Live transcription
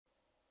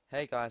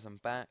Hey guys, I'm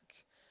back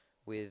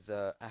with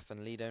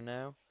Afan Lido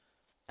now,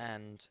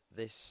 and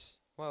the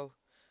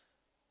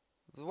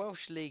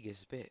Welsh League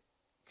is a bit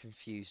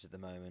confused at the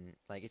moment.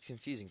 Like, it's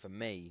confusing for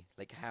me,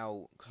 like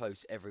how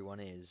close everyone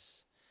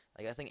is.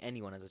 Like, I think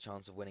anyone has a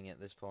chance of winning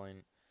at this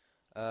point.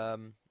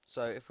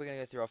 So if we're gonna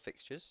go through our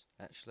fixtures,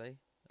 actually,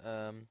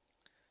 um,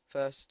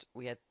 first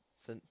we had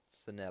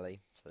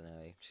Thanelli.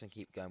 Just gonna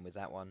keep going with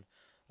that one.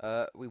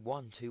 We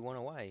won 2-1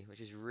 away, which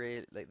is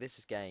really like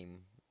this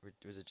game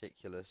was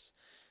ridiculous.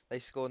 They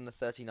scored in the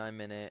 39th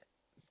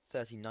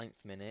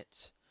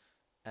minute,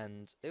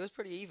 and it was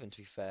pretty even to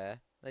be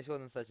fair. They scored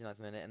in the 39th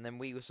minute, and then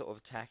we were sort of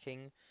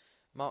attacking.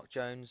 Mark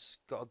Jones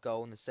got a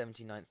goal in the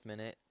 79th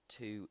minute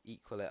to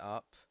equal it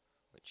up,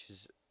 which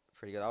is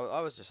pretty good.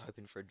 I was just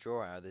hoping for a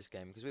draw out of this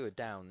game because we were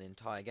down the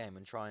entire game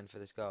and trying for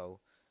this goal.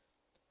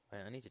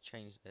 Wait, I need to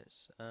change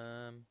this.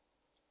 Oh,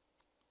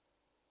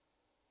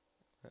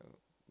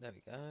 there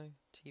we go.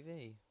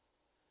 TV.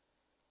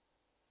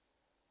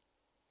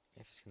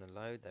 If it's going to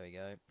load, there we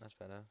go. That's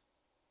better.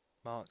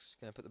 Mark's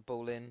going to put the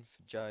ball in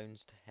for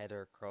Jones to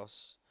header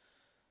across.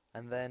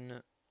 And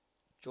then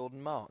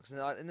Jordan Marks. And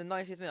in the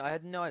 90th minute, I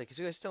had no idea because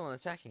we were still on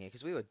attacking it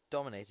because we were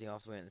dominating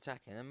after we went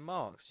attacking. And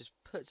Marks just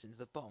puts it into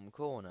the bottom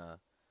corner.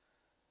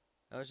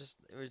 It was just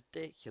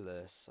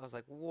ridiculous. I was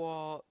like,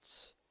 what?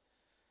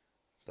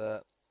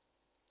 But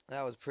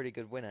that was a pretty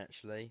good win,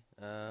 actually.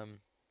 Then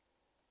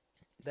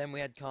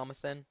we had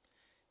Carmarthen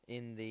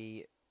in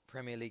the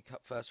Premier League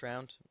Cup first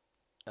round.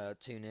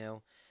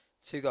 2-0.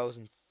 Two goals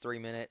in 3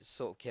 minutes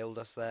sort of killed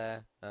us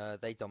there.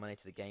 They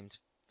dominated the game, to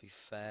be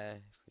fair.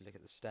 If we look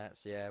at the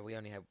stats, yeah, we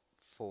only had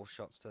 4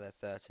 shots to their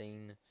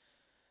 13.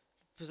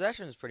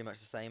 Possession was pretty much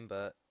the same,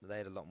 but they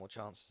had a lot more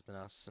chances than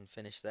us and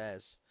finished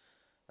theirs.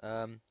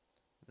 Um,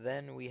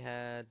 then we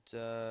had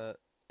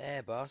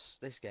Airbus.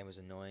 This game was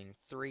annoying.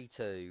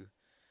 3-2.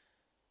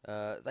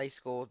 They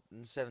scored in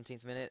the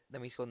 17th minute.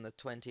 Then we scored in the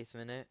 20th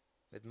minute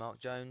with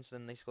Mark Jones.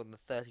 Then they scored in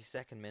the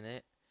 32nd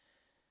minute.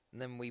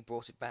 And then we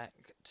brought it back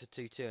to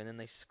 2-2, and then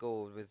they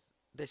scored with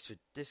this.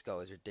 This goal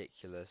is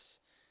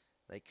ridiculous.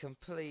 They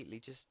completely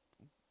just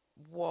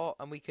what,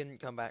 and we couldn't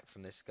come back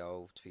from this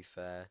goal. To be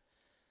fair,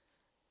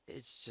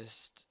 it's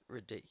just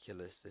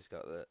ridiculous. This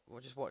goal. Well,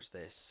 just watch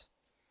this.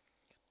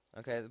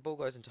 Okay, the ball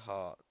goes into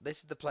Hart. This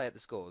is the player that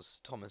scores,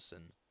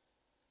 Thomason.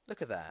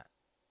 Look at that.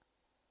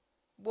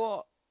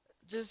 What?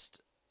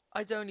 Just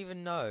I don't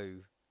even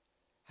know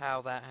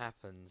how that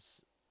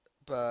happens,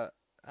 but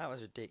that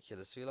was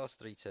ridiculous. We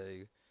lost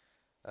 3-2.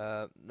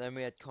 Then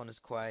we had Connors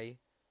Quay,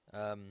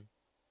 um,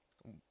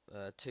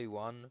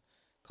 2-1.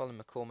 Colin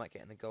McCormack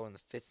getting the goal in the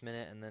 5th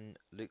minute, and then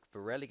Luke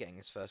Borelli getting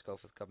his first goal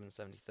for the club in the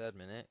 73rd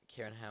minute.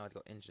 Kieran Howard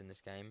got injured in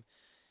this game.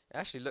 It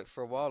actually looked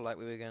for a while like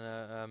we were going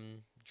to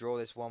draw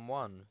this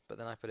 1-1, but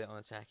then I put it on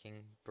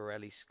attacking.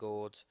 Borelli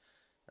scored.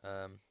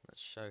 Let's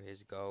show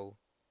his goal.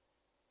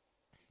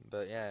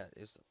 But yeah,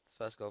 it was the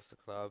first goal for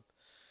the club.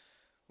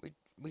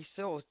 We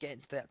sort of get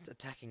into that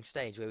attacking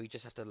stage where we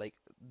just have to like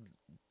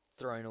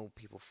throw in all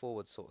people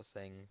forward sort of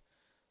thing.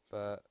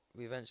 But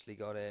we eventually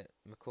got it.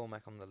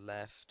 McCormack on the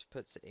left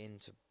puts it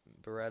into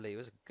Borelli. It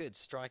was a good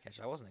strike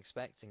actually. I wasn't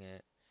expecting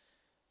it,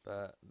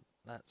 but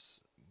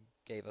that's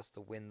gave us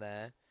the win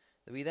there.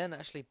 We then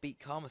actually beat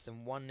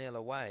Carmarthen 1-0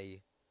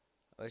 away,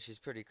 which is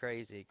pretty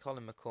crazy.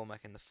 Colin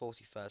McCormack in the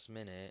 41st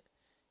minute,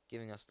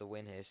 giving us the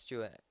win here.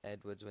 Stuart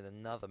Edwards with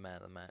another man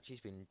of the match.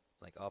 He's been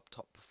like our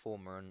top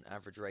performer on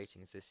average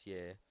ratings this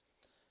year.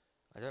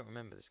 I don't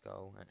remember this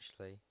goal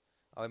actually.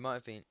 Oh, it might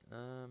have been.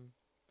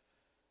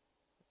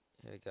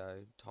 Here we go.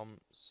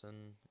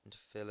 Thompson into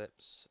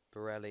Phillips.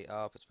 Borelli.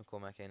 Puts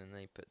McCormack in and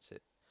then he puts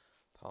it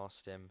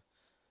past him.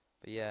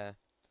 But yeah,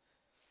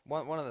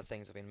 one of the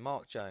things I've been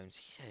Mark Jones.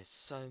 He has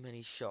so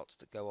many shots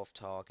that go off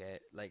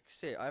target. Like,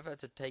 see, I've had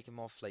to take him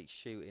off like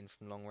shooting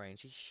from long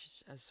range. He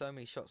has so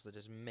many shots that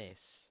just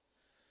miss.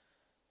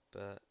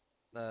 But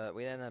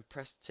we then had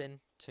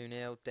Preston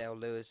 2-0. Dale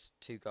Lewis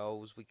 2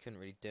 goals. We couldn't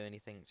really do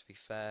anything to be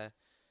fair.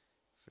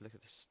 If we look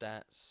at the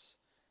stats,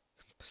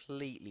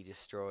 completely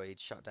destroyed,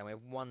 shut down. We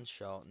have 1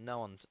 shot,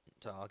 no on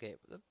target.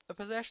 The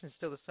possession is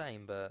still the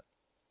same, but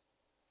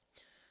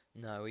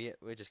no,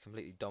 we're just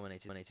completely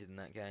dominated in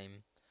that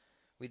game.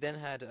 We then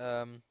had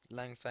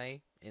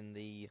Langfey in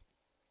the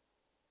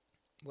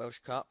Welsh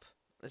Cup.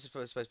 This is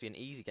supposed to be an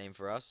easy game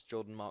for us.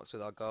 Jordan Marks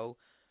with our goal,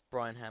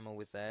 Brian Hamill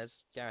with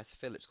theirs. Gareth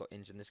Phillips got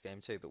injured in this game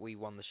too, but we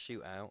won the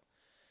shootout.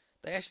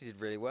 They actually did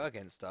really well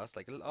against us.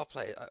 Like our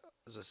play, I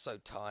was so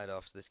tired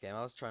after this game.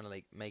 I was trying to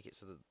like make it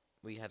so that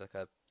we had like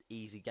a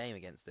easy game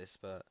against this,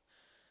 but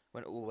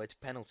went all the way to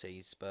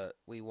penalties. But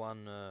we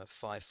won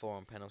 5-4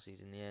 on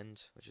penalties in the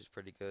end, which is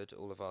pretty good.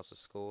 All of ours were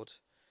scored.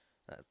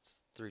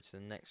 That's through to the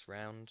next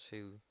round,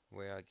 who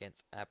we are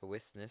against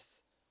Aberystwyth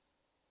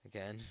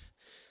again.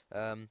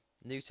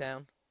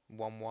 Newtown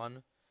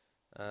 1-1.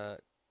 Uh,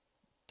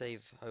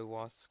 Dave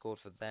Howarth scored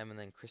for them, and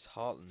then Chris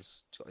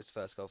Hartland's got his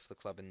first goal for the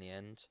club in the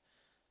end.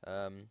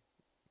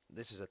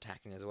 This was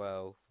attacking as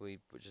well. We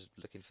were just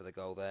looking for the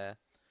goal there.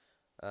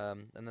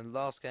 And then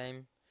last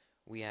game,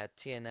 we had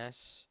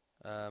TNS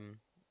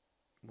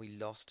we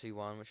lost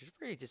 2-1, which was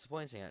pretty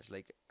disappointing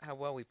actually. How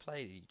well we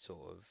played,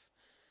 sort of.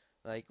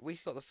 Like we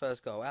got the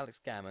first goal. Alex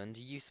Gammond,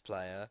 youth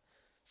player,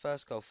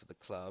 first goal for the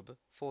club,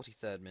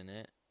 43rd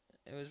minute.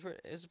 It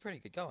was a pretty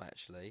good goal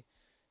actually,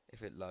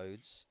 if it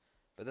loads.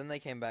 But then they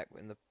came back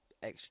in the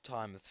extra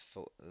time of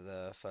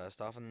the first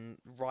half, and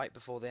right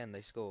before the end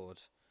they scored.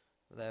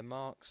 Their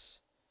marks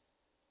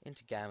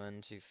into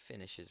Gammond, who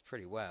finishes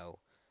pretty well.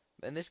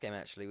 But in this game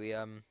actually,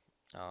 oh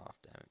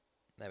damn it,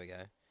 there we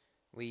go.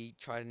 We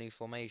tried a new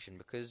formation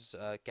because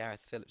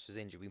Gareth Phillips was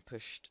injured. We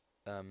pushed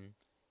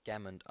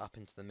Gammond up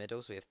into the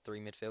middle, so we have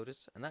three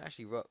midfielders, and that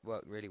actually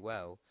worked really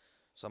well.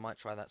 So I might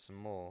try that some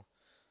more.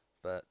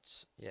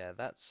 But yeah,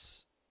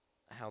 that's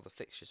how the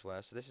fixtures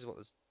were. So this is what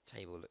the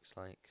table looks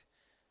like.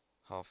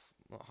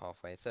 Not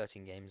halfway,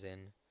 13 games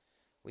in.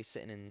 We're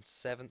sitting in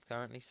seventh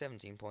currently,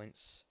 17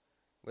 points.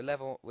 We're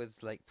level with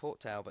like Port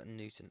Talbot and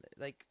Newton.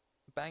 Like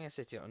Bangor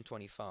City are on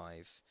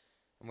 25,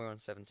 and we're on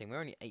 17. We're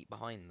only 8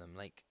 behind them.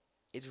 Like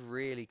it's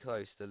really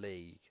close to the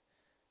league.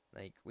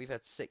 Like we've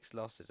had 6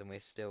 losses and we're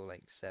still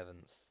like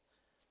 7th,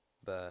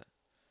 but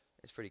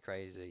it's pretty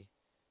crazy.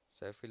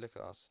 So if we look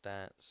at our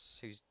stats,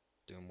 who's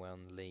doing well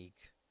in the league?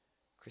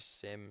 Chris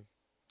Sim,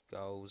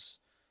 goals.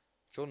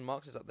 Jordan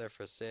Marks is up there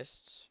for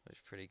assists, which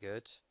is pretty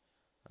good.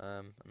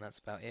 And that's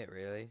about it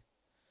really.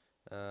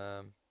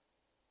 Um,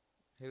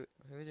 who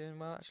are doing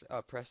well actually?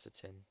 Oh,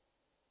 Presterton.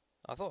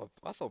 I thought.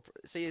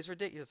 See, it's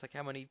ridiculous like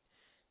how many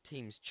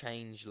teams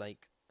change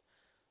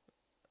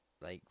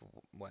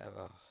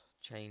whatever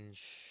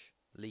change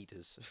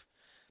leaders.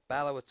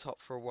 Bala were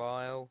top for a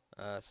while.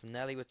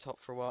 Thanelli were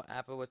top for a while.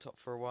 ABBA were top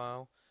for a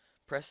while.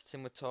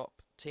 Presterton were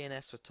top.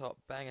 TNS were top.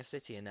 Bangor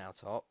City are now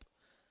top.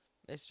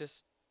 It's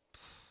just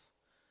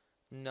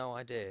no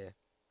idea.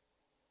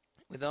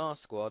 With our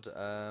squad,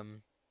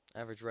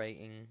 average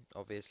rating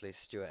obviously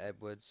Stuart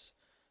Edwards.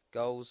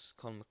 Goals: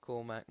 Con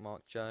McCormack,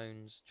 Mark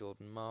Jones,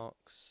 Jordan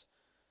Marks.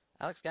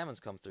 Alex Gammond's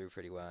come through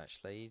pretty well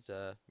actually. He's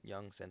a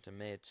young centre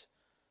mid.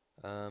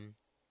 Um,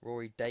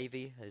 Rory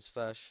Davey, his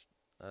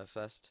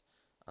first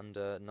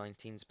under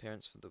 19s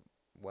appearance for the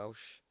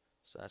Welsh,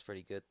 so that's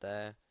pretty good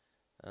there.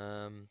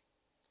 Um,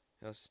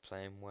 who else is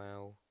playing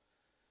well?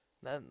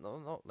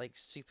 Not like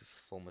super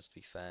performers to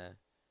be fair.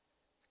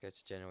 Go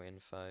to general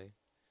info.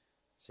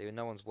 See,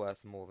 no one's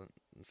worth more than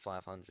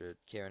 500.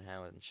 Kieran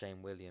Howard and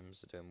Shane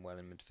Williams are doing well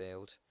in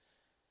midfield.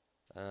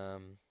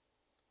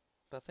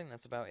 But I think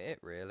that's about it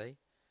really.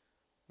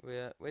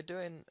 We're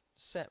doing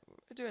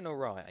all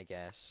right, I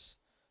guess,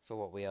 for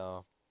what we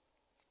are.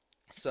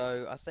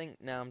 So I think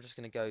now I'm just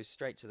going to go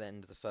straight to the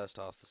end of the first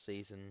half of the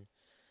season.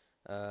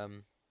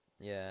 Um,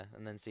 yeah,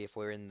 and then see if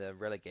we're in the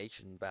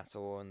relegation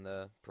battle or in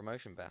the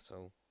promotion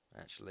battle,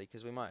 actually,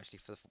 because we might actually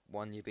for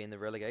one year be in the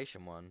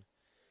relegation one,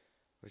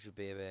 which would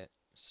be a bit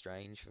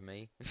strange for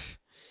me.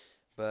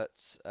 But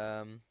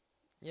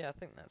yeah, I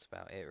think that's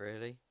about it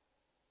really.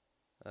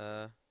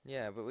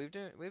 Yeah, but we're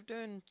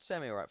doing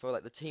semi alright for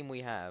like the team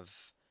we have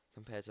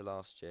compared to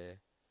last year.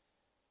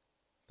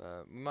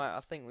 But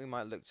I think we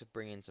might look to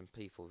bring in some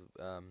people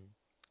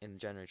in the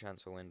January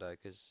transfer window.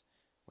 Because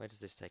where does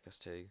this take us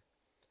to?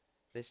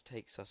 This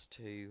takes us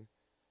to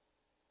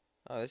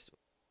oh this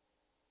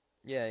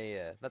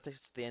yeah. That takes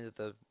us to the end of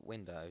the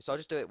window. So I'll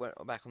just do it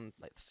back on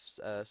like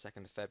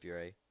 2nd of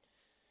February.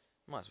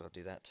 Might as well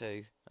do that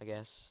too, I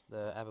guess.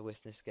 The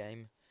Aberystwyth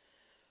game.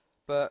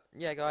 But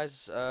yeah,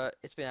 guys,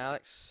 it's been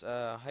Alex.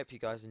 I hope you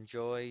guys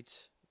enjoyed.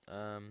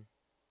 Um,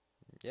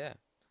 yeah,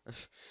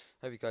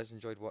 hope you guys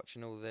enjoyed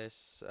watching all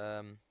this.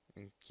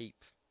 And keep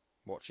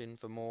watching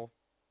for more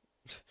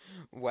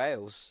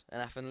Wales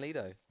and Afan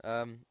Lido.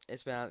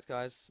 It's been Alex,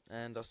 guys,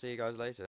 and I'll see you guys later.